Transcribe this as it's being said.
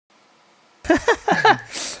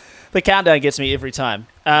The countdown gets me every time.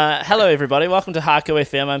 Hello, everybody. Welcome to Hahko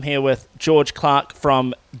FM. I'm here with George Clarke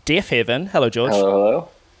from Deafheaven. Hello, George. Hello.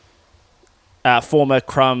 Former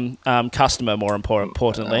Crumb customer, more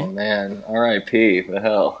importantly. Oh, man. R.I.P. The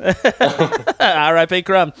hell. R.I.P.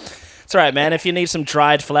 Crumb. It's all right, man. If you need some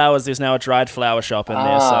dried flowers, there's now a dried flower shop in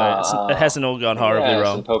there, so it hasn't all gone horribly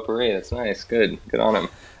wrong. Some potpourri. That's nice. Good on him.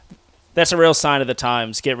 That's a real sign of the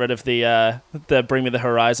times. Get rid of the Bring Me the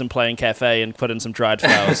Horizon playing cafe and put in some dried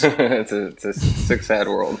flowers. It's a sick, sad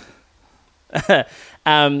world.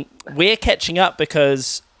 We're catching up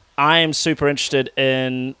because I am super interested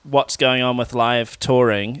in what's going on with live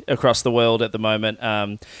touring across the world at the moment.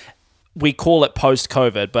 We call it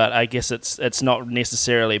post-COVID, but I guess it's not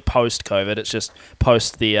necessarily post-COVID. It's just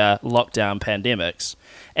post the lockdown pandemics.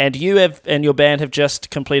 And you and your band have just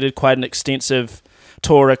completed quite an extensive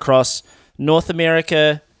tour across North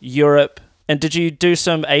America, Europe, and did you do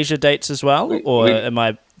some Asia dates as well?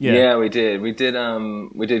 Yeah, we did. We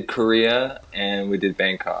did Korea and we did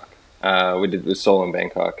Bangkok. We did Seoul and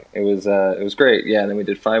Bangkok. It was great. Yeah, and then we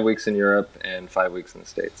did 5 weeks in Europe and 5 weeks in the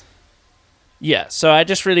States. Yeah, so I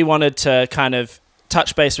just really wanted to kind of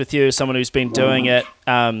touch base with you, someone who's been doing it,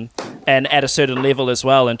 and at a certain level as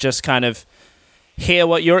well, and just kind of hear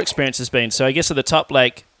what your experience has been. So I guess at the top,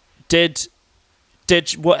 like, what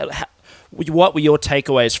were your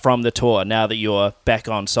takeaways from the tour now that you're back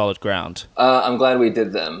on solid ground? I'm glad we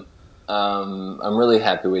did them. I'm really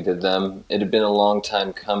happy we did them. It had been a long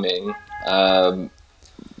time coming.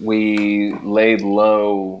 We laid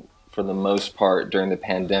low for the most part during the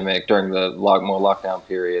pandemic, during the more lockdown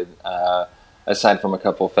period, aside from a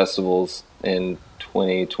couple of festivals in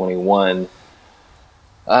 2021.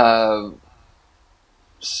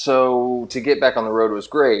 So to get back on the road was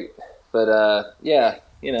great. But yeah,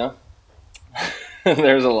 you know,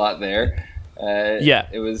 there's a lot there.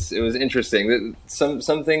 It was interesting.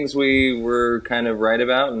 Some things we were kind of right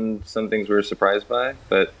about, and some things we were surprised by.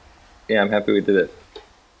 But yeah, I'm happy we did it.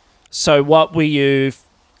 So, what were you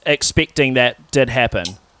expecting that did happen?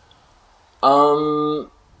 So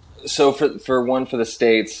for the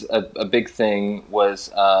States, a big thing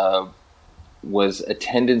was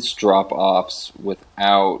attendance drop-offs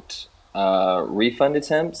without refund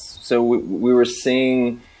attempts. So we were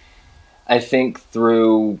seeing, I think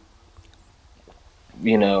through,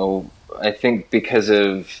 I think because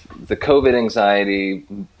of the COVID anxiety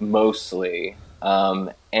mostly,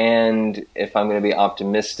 and if I'm going to be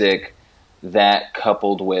optimistic, that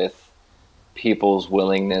coupled with people's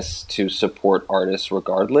willingness to support artists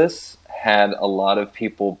regardless, had a lot of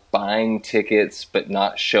people buying tickets but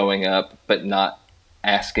not showing up, but not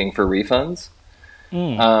asking for refunds.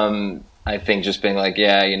 I think just being like,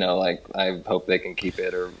 yeah, like I hope they can keep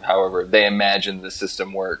it, or however they imagine the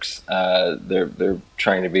system works. They're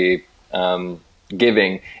trying to be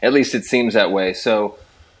giving. At least it seems that way. So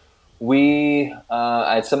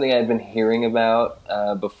it's something I had been hearing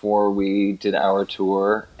about before we did our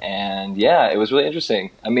tour, and yeah, it was really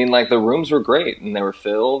interesting. I mean, like the rooms were great and they were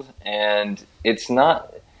filled, and it's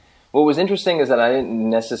not. What was interesting is that I didn't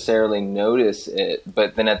necessarily notice it,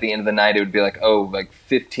 but then at the end of the night, it would be like, oh, like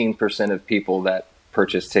 15% of people that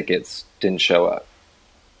purchased tickets didn't show up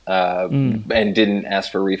and didn't ask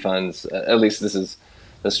for refunds. At least this is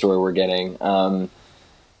the story we're getting.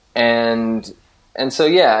 And so,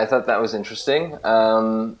 yeah, I thought that was interesting.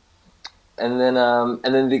 And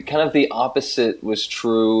then the kind of the opposite was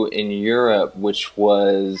true in Europe, which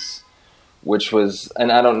was, and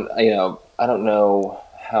I don't know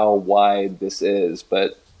how wide this is,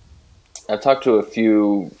 but I've talked to a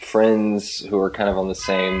few friends who are kind of on the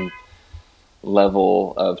same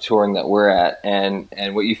level of touring that we're at, and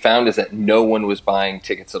what you found is that no one was buying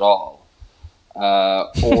tickets at all,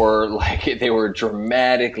 or like they were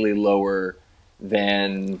dramatically lower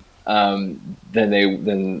than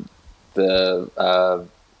the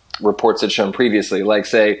reports had shown previously. Like,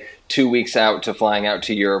 say 2 weeks out to flying out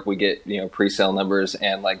to Europe, we get pre-sale numbers,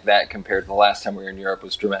 and like that compared to the last time we were in Europe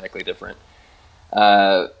was dramatically different,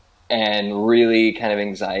 and really kind of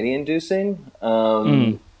anxiety inducing.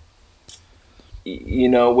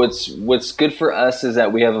 What's good for us is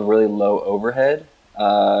that we have a really low overhead.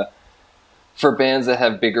 For bands that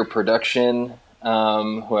have bigger production,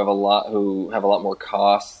 who have a lot more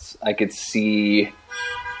costs, I could see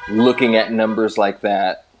looking at numbers like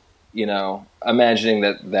that, imagining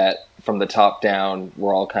that from the top down,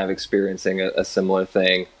 we're all kind of experiencing a similar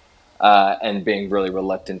thing, and being really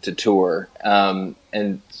reluctant to tour. And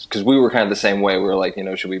because we were kind of the same way, we were like,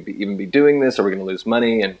 should we even be doing this? Are we going to lose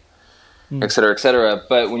money? And et cetera, et cetera.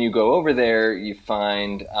 But when you go over there, you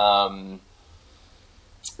find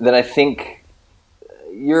that I think,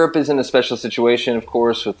 Europe is in a special situation, of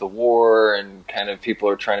course, with the war, and kind of people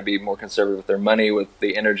are trying to be more conservative with their money, with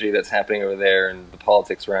the energy that's happening over there, and the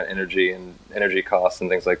politics around energy and energy costs and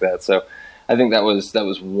things like that. So, I think that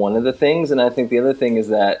was one of the things, and I think the other thing is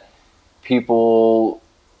that people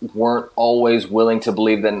weren't always willing to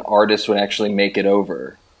believe that an artist would actually make it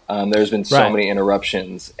over. There's been so Right. many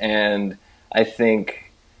interruptions, and I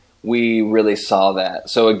think we really saw that.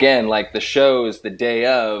 So again, like the shows, the day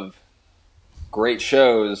of, great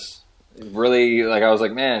shows. Really, like I was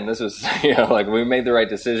like, man, this was like we made the right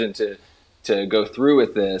decision to go through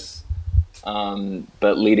with this.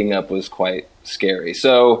 But leading up was quite scary.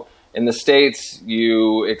 So in the States,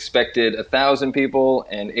 you expected 1,000 people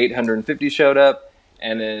and 850 showed up,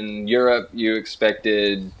 and in Europe, you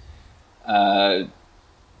expected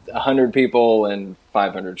 100 people and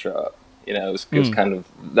 500 show up. It was kind of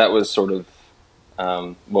that was sort of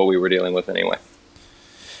what we were dealing with anyway.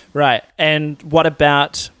 Right. And what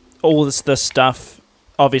about all this stuff,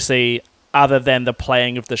 obviously, other than the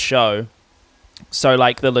playing of the show? So,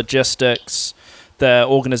 like the logistics, the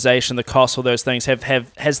organization, the cost, all those things,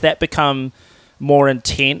 has that become more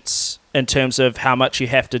intense in terms of how much you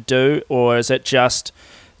have to do? Or is it just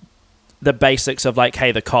the basics of like,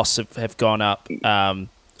 hey, the costs have gone up,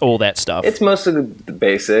 all that stuff? It's mostly the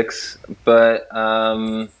basics, but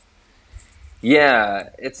yeah,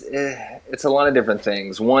 it's a lot of different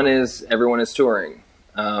things. One is everyone is touring.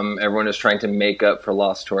 Everyone is trying to make up for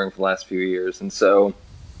lost touring for the last few years. And so,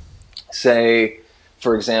 say,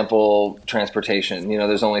 for example, transportation.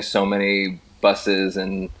 There's only so many buses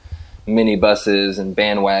and minibuses and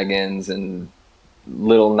bandwagons and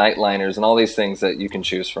little nightliners and all these things that you can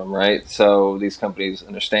choose from, right? So these companies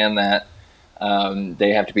understand that.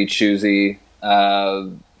 They have to be choosy.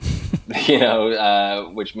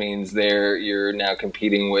 Which means you're now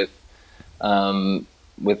competing with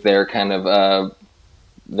their kind of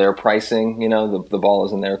their pricing. The ball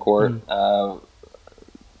is in their court,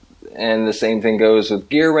 and the same thing goes with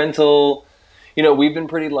gear rental. We've been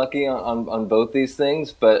pretty lucky on both these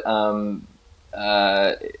things, but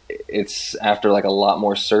it's after like a lot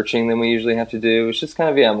more searching than we usually have to do. It's just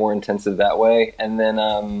kind of more intensive that way, and then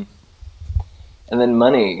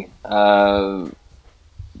money.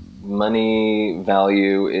 Money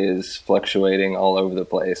value is fluctuating all over the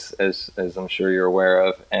place, as I'm sure you're aware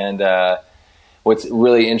of. And what's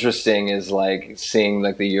really interesting is like seeing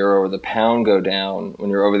like the euro or the pound go down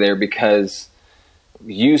when you're over there, because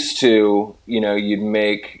used to, you'd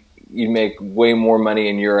make way more money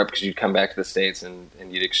in Europe because you'd come back to the States and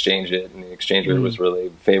you'd exchange it, and the exchange rate was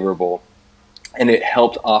really favorable, and it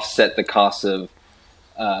helped offset the cost of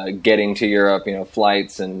getting to Europe,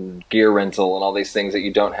 flights and gear rental and all these things that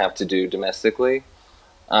you don't have to do domestically.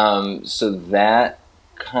 So that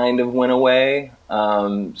kind of went away.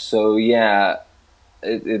 So yeah,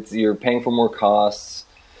 it's you're paying for more costs,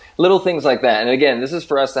 little things like that. And again, this is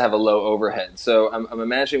for us to have a low overhead. So I'm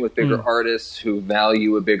imagining with bigger artists who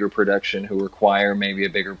value a bigger production, who require maybe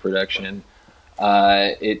a bigger production,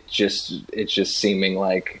 it's just seeming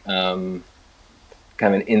like kind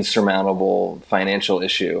of an insurmountable financial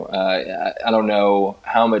issue. I don't know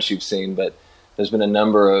how much you've seen, but there's been a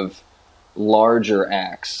number of larger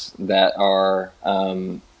acts that are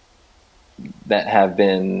that have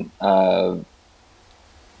been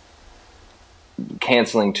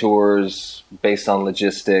canceling tours based on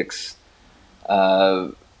logistics,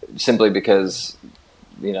 simply because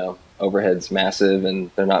overhead's massive and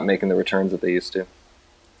they're not making the returns that they used to.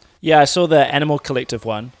 Yeah, I saw the Animal Collective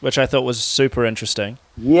one, which I thought was super interesting.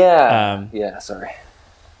 Yeah. Sorry.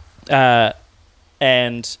 And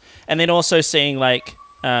then also seeing like,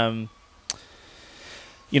 Santigold.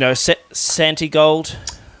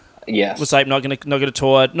 Yes. Was like not gonna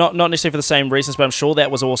tour, not necessarily for the same reasons, but I'm sure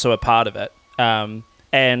that was also a part of it. And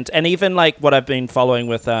even like what I've been following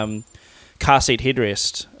with Car Seat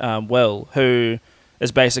Headrest, Will, who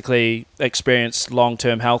has basically experienced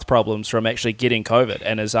long-term health problems from actually getting COVID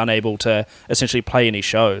and is unable to essentially play any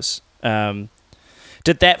shows.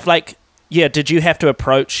 Did you have to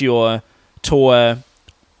approach your tour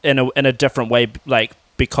in a different way, like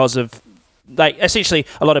because of like essentially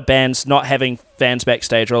a lot of bands not having fans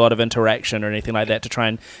backstage or a lot of interaction or anything like that to try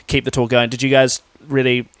and keep the tour going? Did you guys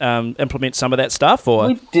really implement some of that stuff? Or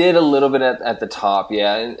we did a little bit at the top,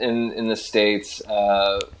 yeah. In the States,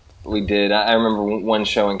 we did. I remember one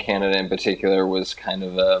show in Canada in particular was kind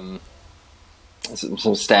of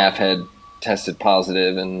some staff had tested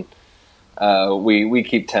positive, and we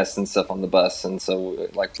keep testing stuff on the bus, and so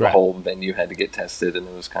like the whole venue had to get tested, and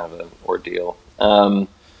it was kind of an ordeal.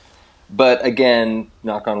 But again,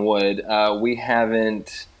 knock on wood, we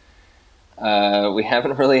haven't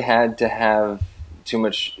really had too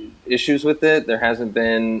much issues with it. There hasn't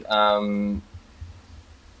been.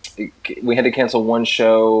 We had to cancel one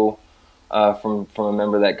show from a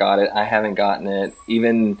member that got it. I haven't gotten it.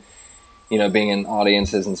 Even being in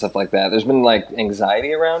audiences and stuff like that. There's been like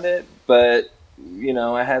anxiety around it, but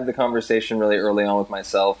I had the conversation really early on with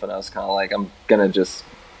myself, and I was kind of like, I'm gonna just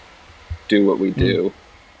do what we do.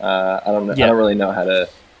 I don't know. I don't really know how to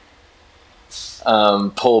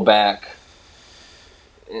pull back,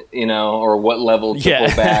 or what level to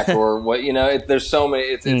pull back, or what there's so many.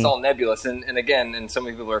 It's all nebulous, and again, and so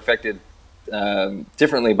many people are affected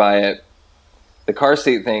differently by it. The car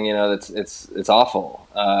seat thing, it's awful.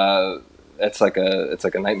 It's like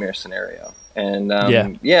a nightmare scenario, and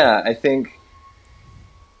I think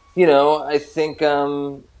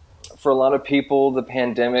for a lot of people, the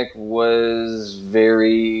pandemic was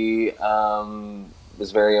very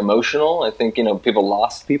emotional. I think people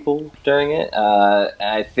lost people during it.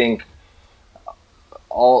 I think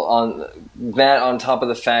all on that, on top of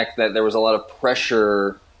the fact that there was a lot of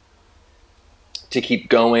pressure to keep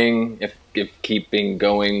going, if keeping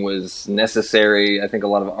going was necessary. I think a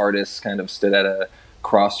lot of artists kind of stood at a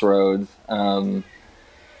crossroads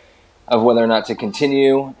of whether or not to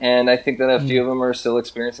continue, and I think that a few of them are still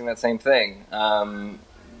experiencing that same thing.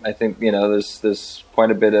 I think there's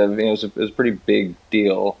quite a bit of it was a pretty big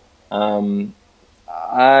deal.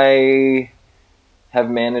 I have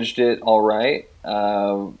managed it all right.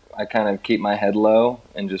 I kind of keep my head low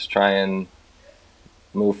and just try and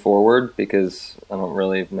move forward because I don't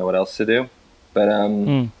really know what else to do. But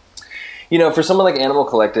for someone like Animal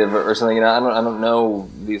Collective or something, I don't know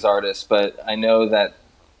these artists, but I know that,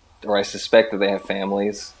 or I suspect that they have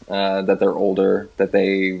families, that they're older, that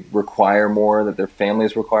they require more, that their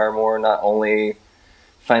families require more, not only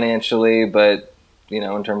financially, but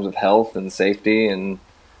in terms of health and safety and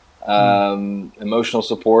emotional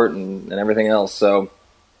support and everything else. So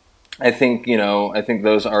I think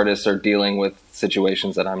those artists are dealing with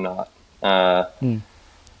situations that I'm not, and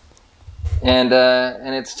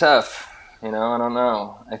it's tough. I don't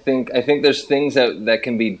know. I think there's things that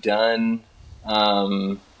can be done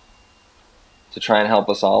to try and help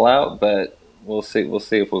us all out, but we'll see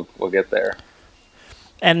if we'll get there.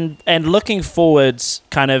 And looking forwards,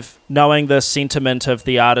 kind of knowing the sentiment of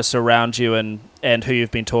the artists around you and who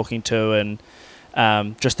you've been talking to, and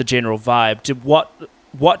just the general vibe.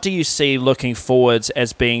 What do you see looking forwards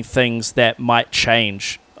as being things that might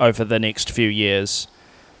change over the next few years?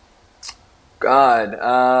 God,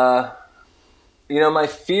 my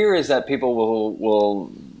fear is that people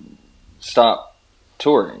will stop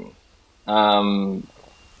touring, and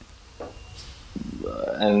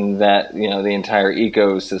that the entire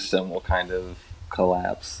ecosystem will kind of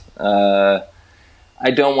collapse. I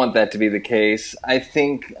don't want that to be the case. I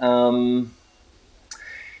think.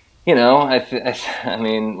 I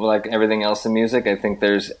mean, like everything else in music, I think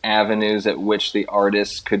there's avenues at which the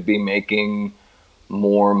artists could be making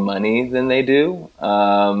more money than they do,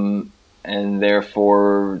 and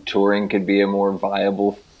therefore touring could be a more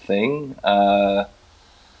viable thing. I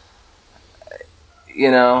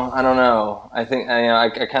don't know. I think I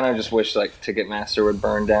kind of just wish like Ticketmaster would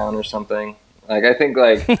burn down or something. Like I think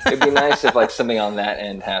like it'd be nice if like something on that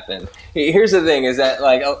end happened. Here's the thing: is that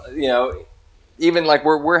like even like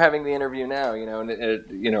we're having the interview now,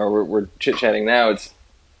 we're chit chatting now. It's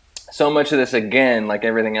so much of this again, like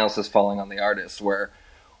everything else, is falling on the artists, where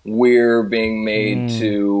we're being made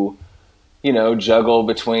to, juggle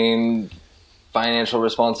between financial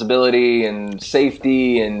responsibility and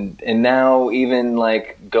safety, and now even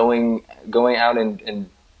like going out and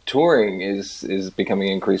touring is becoming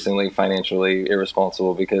increasingly financially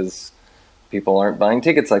irresponsible because people aren't buying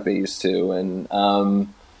tickets like they used to,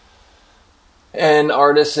 and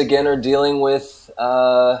artists again are dealing with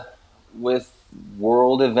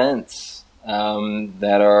world events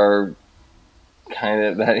that are kind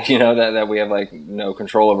of that we have like no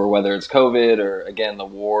control over, whether it's COVID or again the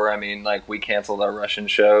war. I mean, like we canceled our Russian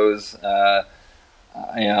shows. I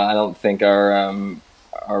don't think our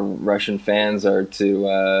Russian fans are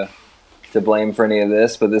to blame for any of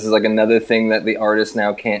this, but this is like another thing that the artists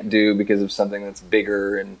now can't do because of something that's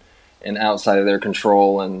bigger and outside of their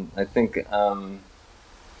control. And I think I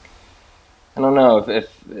don't know if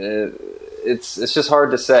it's just hard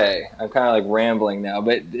to say. I'm kind of like rambling now,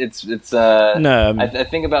 but it's No. I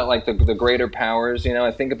think about like the greater powers.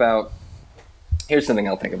 I think about, here's something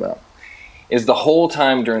I'll think about, is the whole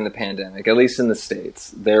time during the pandemic, at least in the States,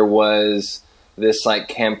 there was this like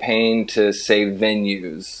campaign to save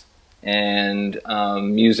venues, and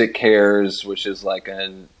Music Cares, which is like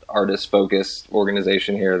an artist focused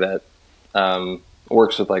organization here that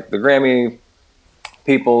works with like the Grammy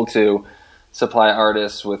people to supply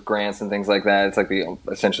artists with grants and things like that. It's like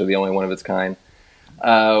essentially the only one of its kind.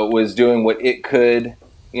 Was doing what it could,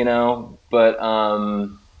 but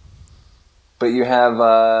you have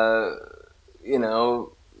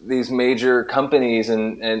these major companies,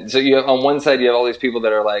 and so you have, on one side you have all these people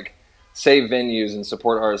that are like save venues and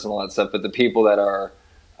support artists and all that stuff, but the people that are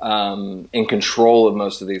in control of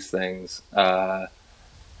most of these things,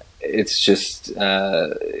 it's just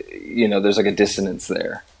there's like a dissonance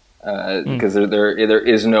there because there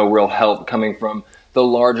is no real help coming from the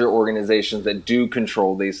larger organizations that do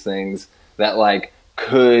control these things that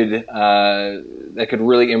could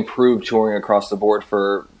really improve touring across the board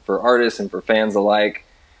for artists and for fans alike.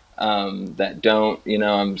 That don't,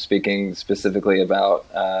 I'm speaking specifically about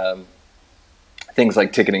things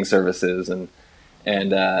like ticketing services and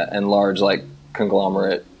large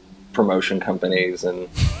conglomerate promotion companies and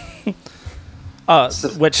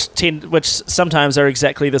which sometimes are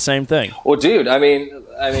exactly the same thing. Well, dude, I mean,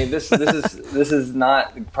 this is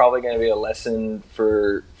not probably going to be a lesson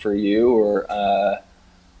for you or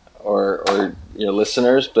your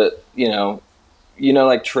listeners, but there's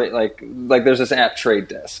this app Trade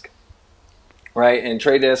Desk, right? And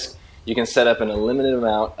Trade Desk, you can set up an unlimited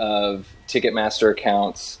amount of Ticketmaster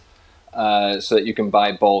accounts so that you can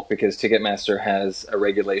buy bulk, because Ticketmaster has a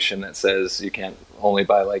regulation that says you can't only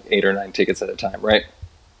buy 8 or 9 tickets at a time, right?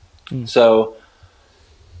 So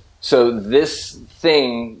this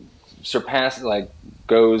thing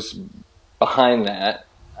goes behind that,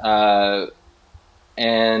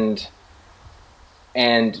 and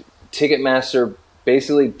Ticketmaster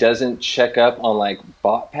basically doesn't check up on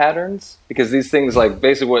bot patterns, because these things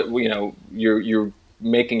basically what you're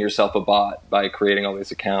making yourself a bot by creating all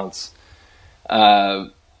these accounts,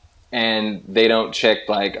 and they don't check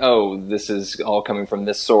oh, this is all coming from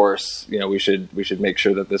this source, we should make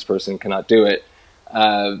sure that this person cannot do it,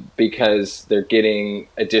 because they're getting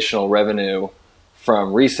additional revenue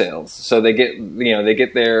from resales. So they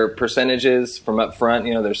get their percentages from up front,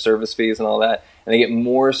 their service fees and all that, and they get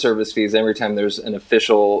more service fees every time there's an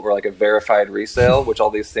official or a verified resale, which all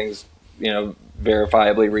these things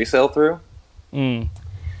verifiably resale through. And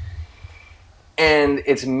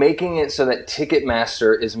it's making it so that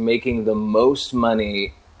Ticketmaster is making the most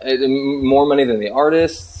money, more money than the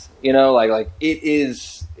artists. The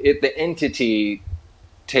entity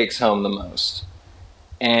takes home the most.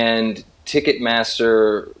 And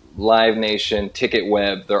Ticketmaster, Live Nation,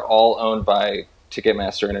 TicketWeb, they're all owned by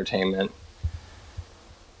Ticketmaster Entertainment.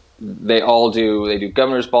 They do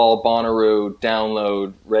Governor's Ball, Bonnaroo,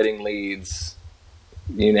 Download, Reading Leeds,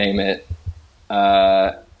 you name it.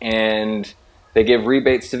 And they give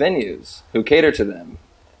rebates to venues who cater to them.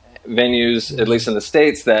 Venues, at least in the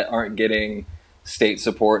States, that aren't getting state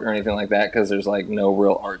support or anything like that, because there's no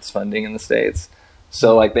real arts funding in the States.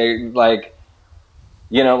 So I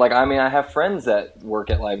have friends that work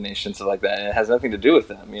at Live Nation, stuff like that, and it has nothing to do with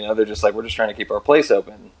them. They're just we're just trying to keep our place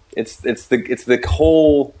open. It's the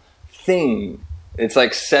whole thing. It's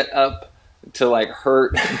set up to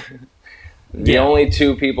hurt the only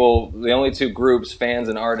two groups, fans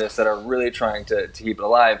and artists, that are really trying to keep it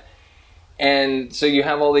alive. And so you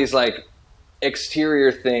have all these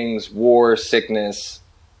exterior things, war, sickness,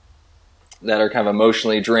 that are kind of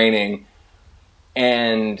emotionally draining,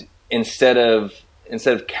 and instead of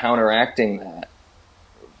counteracting that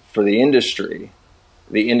for the industry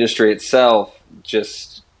itself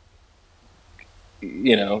just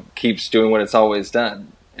keeps doing what it's always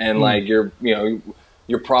done. And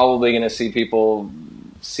you're probably going to see people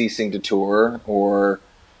ceasing to tour, or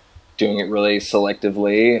doing it really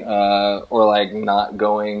selectively, or not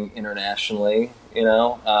going internationally,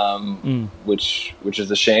 which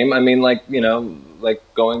is a shame. I mean,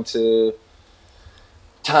 going to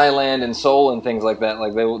Thailand and Seoul and things like that,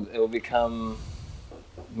 it will become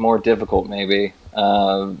more difficult maybe.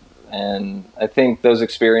 And I think those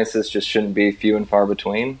experiences just shouldn't be few and far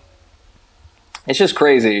between. It's just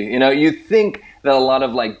crazy. You'd think that a lot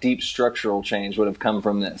of deep structural change would have come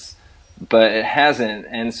from this, but it hasn't.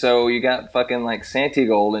 And so you got fucking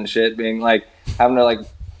Santigold and shit being having to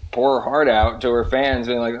pour her heart out to her fans,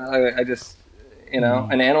 being I just, an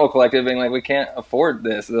Animal Collective being we can't afford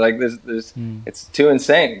this. There's it's too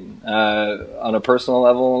insane on a personal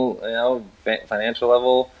level, financial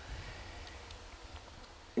level.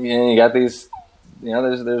 You got these,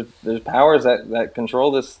 there's powers that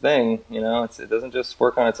control this thing. It doesn't just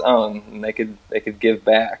work on its own. And they could give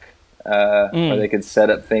back, or they could set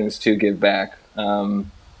up things to give back.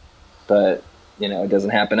 But it doesn't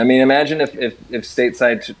happen. I mean, imagine if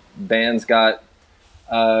stateside bands got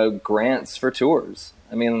grants for tours.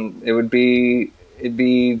 I mean, it'd be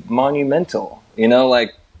monumental.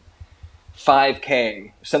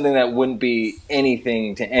 5K, something that wouldn't be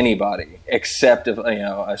anything to anybody except if,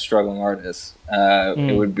 a struggling artist.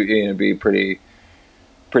 It would be pretty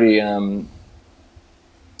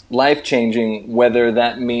life changing. Whether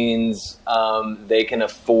that means they can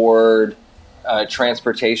afford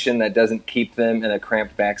transportation that doesn't keep them in a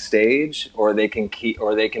cramped backstage, or they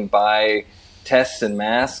can buy tests and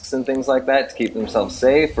masks and things like that to keep themselves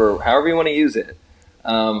safe, or however you want to use it.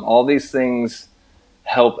 All these things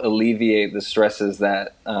help alleviate the stresses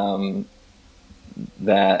that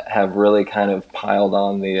have really kind of piled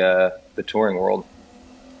on the touring world.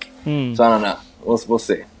 So I don't know. We'll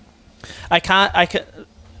see. I can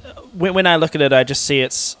when I look at it, I just see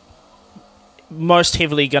it's most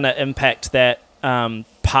heavily going to impact that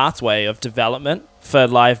pathway of development for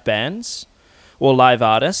live bands or live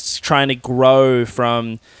artists trying to grow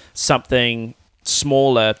from something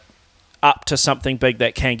smaller up to something big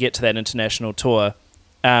that can get to that international tour.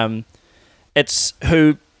 It's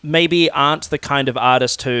who maybe aren't the kind of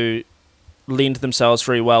artist who lend themselves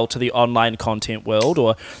very well to the online content world,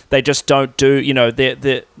 or they just don't do,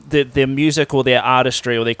 their music or their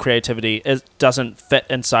artistry or their creativity doesn't fit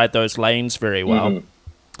inside those lanes very well. Mm-hmm.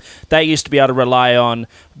 They used to be able to rely on,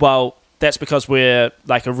 well, that's because we're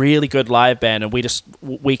like a really good live band and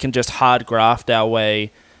we can just hard graft our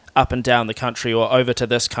way up and down the country or over to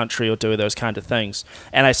this country or do those kind of things.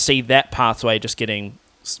 And I see that pathway just getting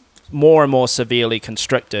more and more severely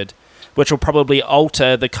constricted, which will probably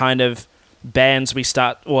alter the kind of bands we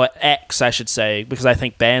start, or acts, I should say, because I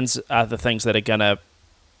think bands are the things that are going to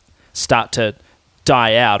start to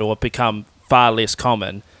die out or become far less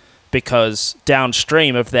common, because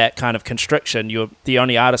downstream of that kind of constriction, the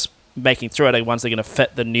only artists making through it are ones that are going to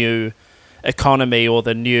fit the new economy or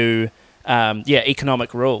the new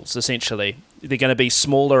economic rules, essentially. They're going to be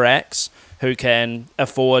smaller acts who can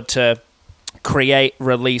afford to create,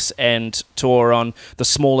 release, and tour on the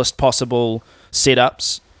smallest possible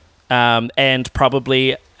setups, and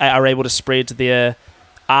probably are able to spread their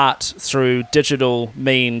art through digital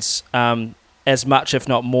means as much, if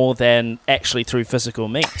not more, than actually through physical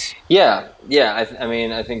means. Yeah.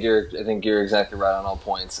 I think you're exactly right on all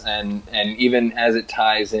points, and even as it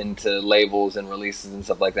ties into labels and releases and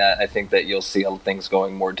stuff like that, I think that you'll see things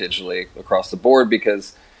going more digitally across the board,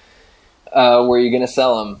 because where are you going to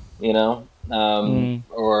sell them?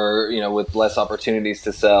 Or with less opportunities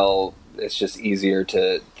to sell, it's just easier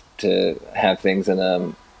to have things in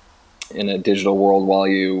a digital world while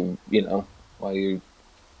you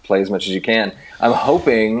play as much as you can. I'm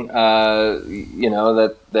hoping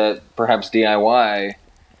that perhaps DIY,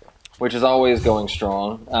 which is always going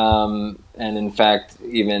strong, and in fact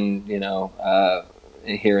even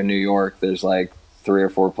here in New York there's like 3 or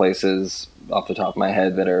 4 places off the top of my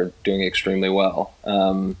head that are doing extremely well,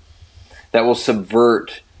 that will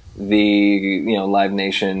subvert the Live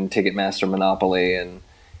Nation Ticketmaster monopoly and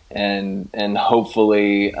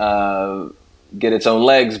hopefully get its own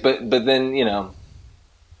legs, but then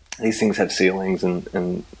these things have ceilings and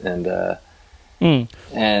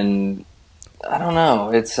I don't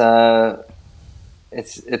know,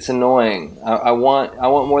 it's annoying. I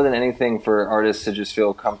want more than anything for artists to just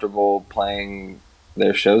feel comfortable playing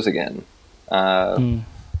their shows again,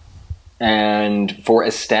 and for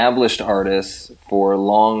established artists, for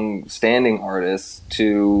long-standing artists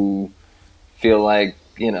to feel like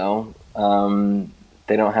they don't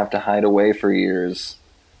have to hide away for years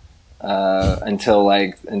until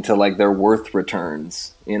their worth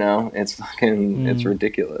returns. It's fucking it's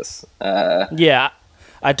ridiculous. I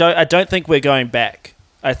don't think we're going back.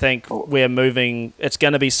 I think we're moving. It's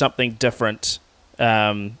going to be something different,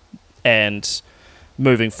 and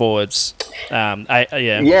moving forwards. And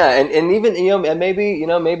even and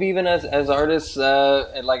maybe even as artists,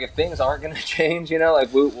 and like if things aren't going to change,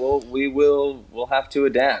 like we'll have to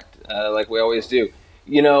adapt, like we always do.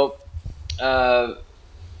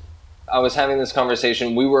 I was having this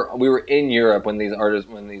conversation. We were in Europe when these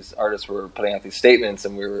artists were putting out these statements,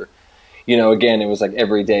 and we were, again, it was like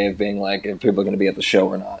every day of being like, are people going to be at the show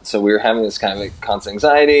or not? So we were having this kind of like constant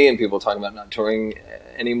anxiety, and people talking about not touring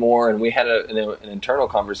anymore. And we had an internal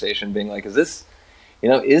conversation, being like, is this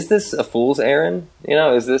a fool's errand?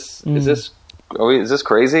 Is this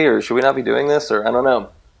crazy, or should we not be doing this, or I don't know.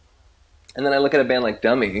 And then I look at a band like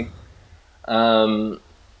Dummy,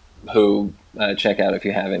 who check out if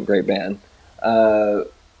you haven't, great band,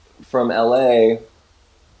 from LA,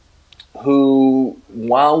 who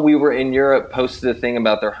while we were in Europe posted a thing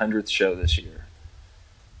about their 100th show this year,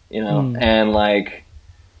 and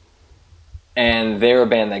they're a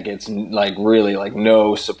band that gets like really like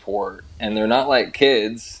no support, and they're not like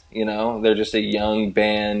kids, they're just a young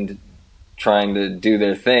band trying to do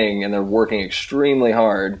their thing, and they're working extremely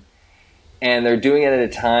hard, and they're doing it at a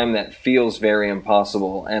time that feels very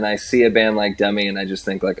impossible. And I see a band like Dummy, and I just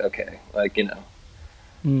think like, okay, like,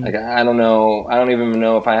 like, I don't know, I don't even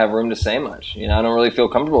know if I have room to say much. I don't really feel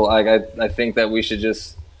comfortable. Like, I think that we should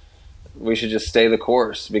just stay the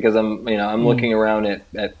course, because I'm looking around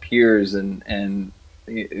at peers, and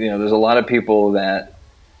there's a lot of people that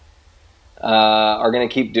are going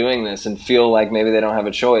to keep doing this and feel like maybe they don't have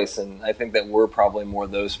a choice. And I think that we're probably more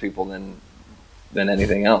those people than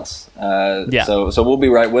anything else. So we'll be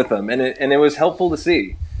right with them. And it was helpful to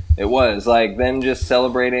see. It was like them just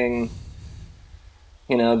celebrating,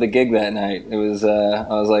 the gig that night. It was, I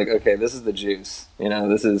was like, okay, this is the juice.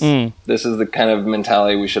 This is the kind of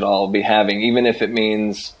mentality we should all be having, even if it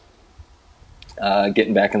means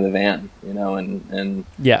getting back in the van, and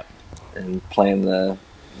playing the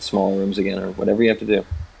smaller rooms again, or whatever you have to do.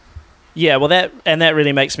 Yeah, well, that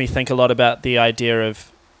really makes me think a lot about the idea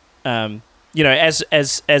of, as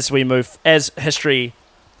history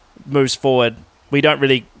moves forward, we don't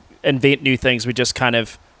really invent new things. We just kind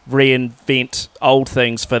of reinvent old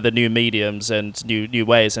things for the new mediums and new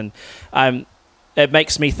ways. And it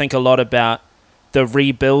makes me think a lot about the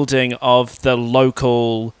rebuilding of the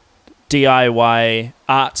local DIY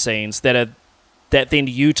art scenes that then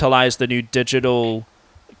utilize the new digital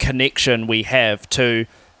connection we have to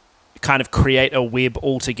kind of create a web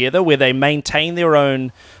altogether, where they maintain their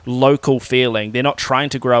own local feeling. They're not trying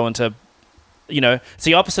to grow into, it's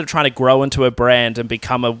the opposite of trying to grow into a brand and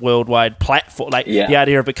become a worldwide platform. Like, the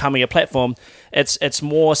idea of becoming a platform, it's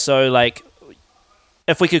more so like,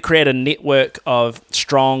 if we could create a network of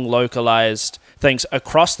strong localized things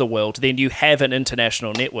across the world, then you have an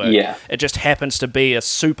international network. Yeah. It just happens to be a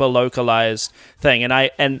super localized thing.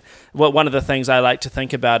 And one of the things I like to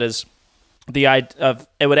think about is the idea of,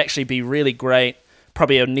 it would actually be really great,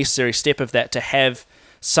 probably a necessary step of that, to have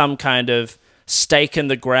some kind of stake in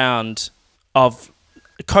the ground of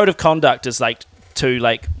code of conduct is like too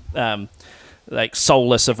like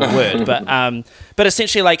soulless of a word, but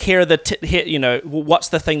essentially, like, here are what's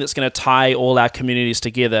the thing that's going to tie all our communities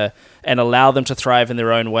together and allow them to thrive in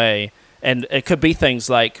their own way. And it could be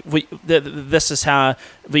things like, this is how,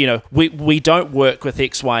 we don't work with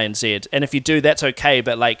X, Y, and Z. And if you do, that's okay.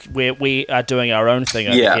 But like, we are doing our own thing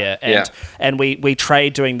over here. And we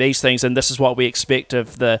trade doing these things. And this is what we expect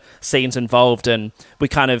of the scenes involved. And we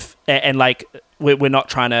kind of, and like, we're not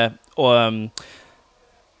trying to, we're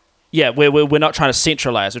not trying to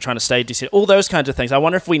centralize. We're trying to stay decent. All those kinds of things. I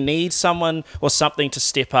wonder if we need someone or something to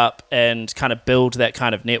step up and kind of build that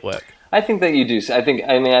kind of network. I think that you do. I think,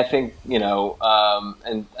 and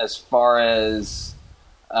as far as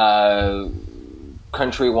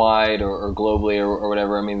countrywide or globally or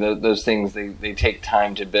whatever, I mean, those things, they take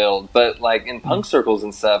time to build. But like in punk circles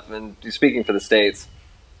and stuff, and speaking for the States,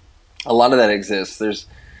 a lot of that exists.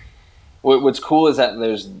 What's cool is that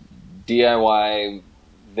there's DIY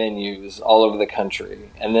venues all over the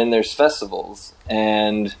country, and then there's festivals,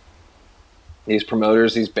 and these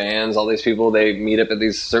promoters, these bands, all these people, they meet up at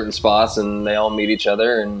these certain spots, and they all meet each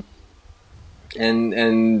other, and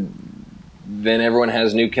then everyone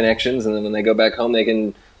has new connections, and then when they go back home, they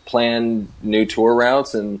can plan new tour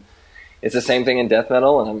routes. And it's the same thing in death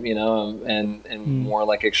metal, and more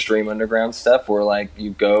like extreme underground stuff, where like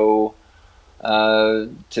you go to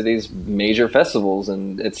these major festivals,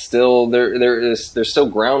 and it's still there's still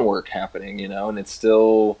groundwork happening, and it's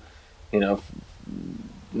still,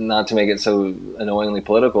 not to make it so annoyingly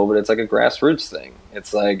political, but it's like a grassroots thing.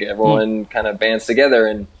 It's like everyone kind of bands together,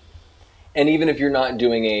 and even if you're not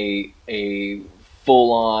doing a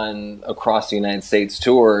full on across the United States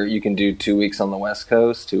tour, you can do 2 weeks on the West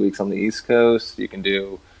Coast, 2 weeks on the East Coast. You can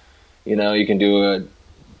do a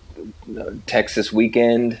Texas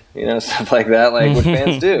weekend, stuff like that, like which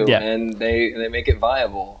bands do, and they make it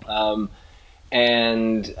viable.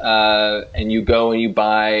 And you go and you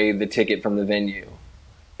buy the ticket from the venue,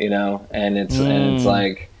 and it's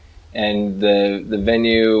like, and the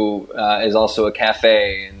venue is also a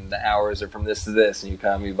cafe, and the hours are from this to this, and you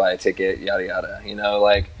come, you buy a ticket, yada yada,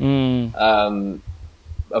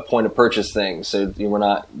 a point of purchase thing. So we're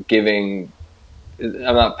not giving.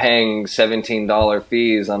 I'm not paying $17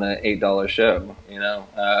 fees on an $8 show,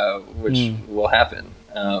 which will happen.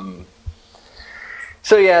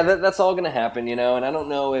 So yeah, that's all going to happen, and I don't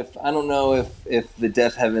know if the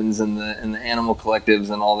Deafheavens and the animal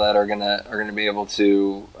collectives and all that are gonna be able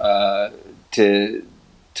to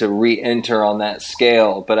re-enter on that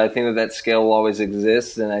scale. But I think that scale will always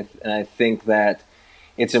exist, and I think that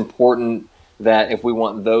it's important that if we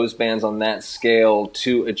want those bands on that scale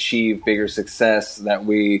to achieve bigger success, that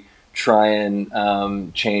we try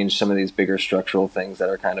and change some of these bigger structural things that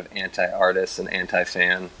are kind of anti-artist and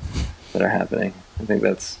anti-fan that are happening. I think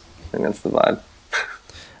that's the vibe.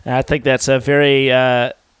 I think that's a very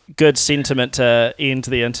good sentiment to end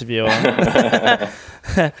the interview on.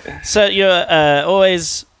 So you're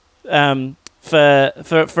always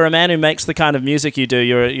for a man who makes the kind of music you do,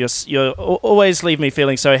 you're always leave me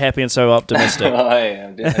feeling so happy and so optimistic. I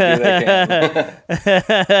am. I do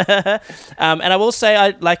that. And I will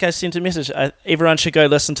say, like I sent a message. Everyone should go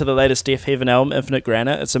listen to the latest Deafheaven album, Infinite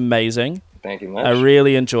Granite. It's amazing. Thank you much. I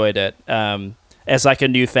really enjoyed it. As like a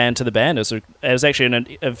new fan to the band, it was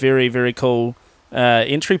actually a very, very cool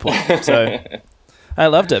entry point. So I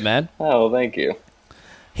loved it, man. Oh, well, thank you.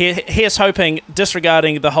 Here's hoping,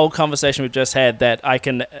 disregarding the whole conversation we've just had, that I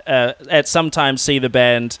can at some time see the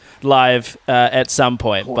band live at some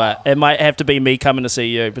point. Wow. But it might have to be me coming to see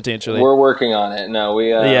you potentially. We're working on it. No,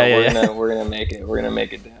 we're gonna make it. We're gonna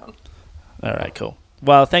make it down. All right, cool.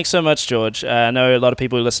 Well, thanks so much, George. I know a lot of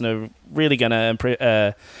people who listen are really going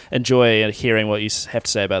to enjoy hearing what you have to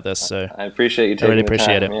say about this. So I appreciate you taking I really the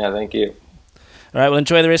appreciate time. it. Yeah, thank you. All right, well,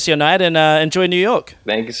 enjoy the rest of your night and enjoy New York.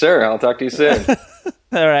 Thank you, sir. I'll talk to you soon.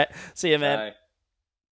 All right. See you, man. Bye.